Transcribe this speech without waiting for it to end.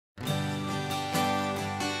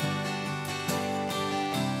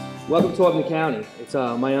Welcome to Albany County. It's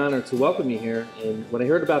my honor to welcome you here. And when I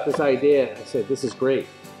heard about this idea, I said, this is great.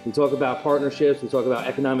 We talk about partnerships, we talk about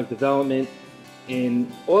economic development. In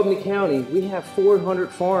Albany County, we have 400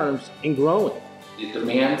 farms and growing. The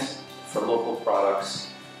demand for local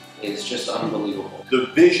products is just unbelievable. The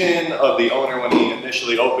vision of the owner when he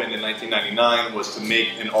initially opened in 1999 was to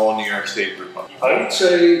make an all New York State brew pub. I would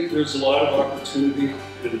say there's a lot of opportunity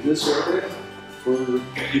in this area for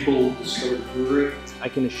people to start a brewery. I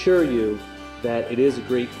can assure you that it is a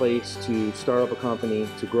great place to start up a company,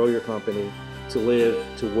 to grow your company, to live,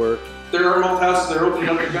 to work. There are malt houses that are opening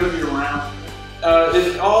up, they're going to be around.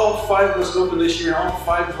 If all 5 of us open this year, all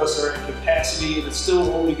 5 of us are at capacity, it'll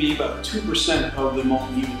still only be about 2% of the malt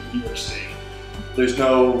needed in New York State. There's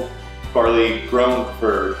no barley grown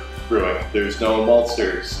for brewing. There's no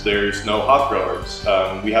maltsters. There's no hop growers.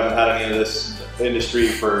 We haven't had any of this industry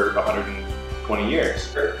for 120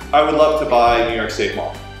 years. I would love to buy New York State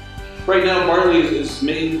malt. Right now, barley is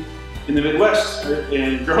made in the Midwest,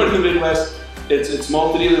 and grown in the Midwest. It's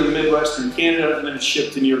malted either in the Midwest or in Canada, and then it's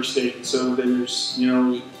shipped to New York State. So then there's,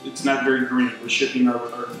 it's not very green. We're shipping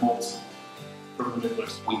our malts from the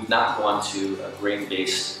Midwest. We've not gone to a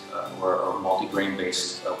grain-based or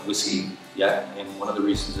multi-grain-based whiskey yet, and one of the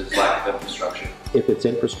reasons is lack of infrastructure. If it's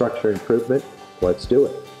infrastructure improvement, let's do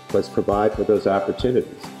it. Let's provide for those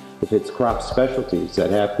opportunities. If it's crop specialties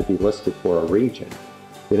that have to be listed for a region,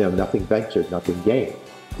 nothing ventured, nothing gained.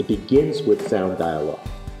 It begins with sound dialogue.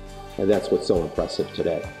 And that's what's so impressive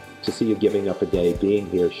today. To see you giving up a day, being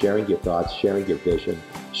here, sharing your thoughts, sharing your vision,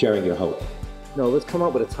 sharing your hope. No, let's come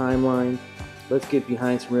up with a timeline. Let's get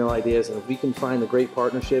behind some real ideas. And if we can find a great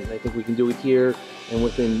partnership, and I think we can do it here and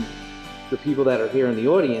within the people that are here in the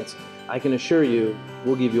audience, I can assure you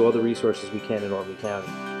we'll give you all the resources we can in Albany County.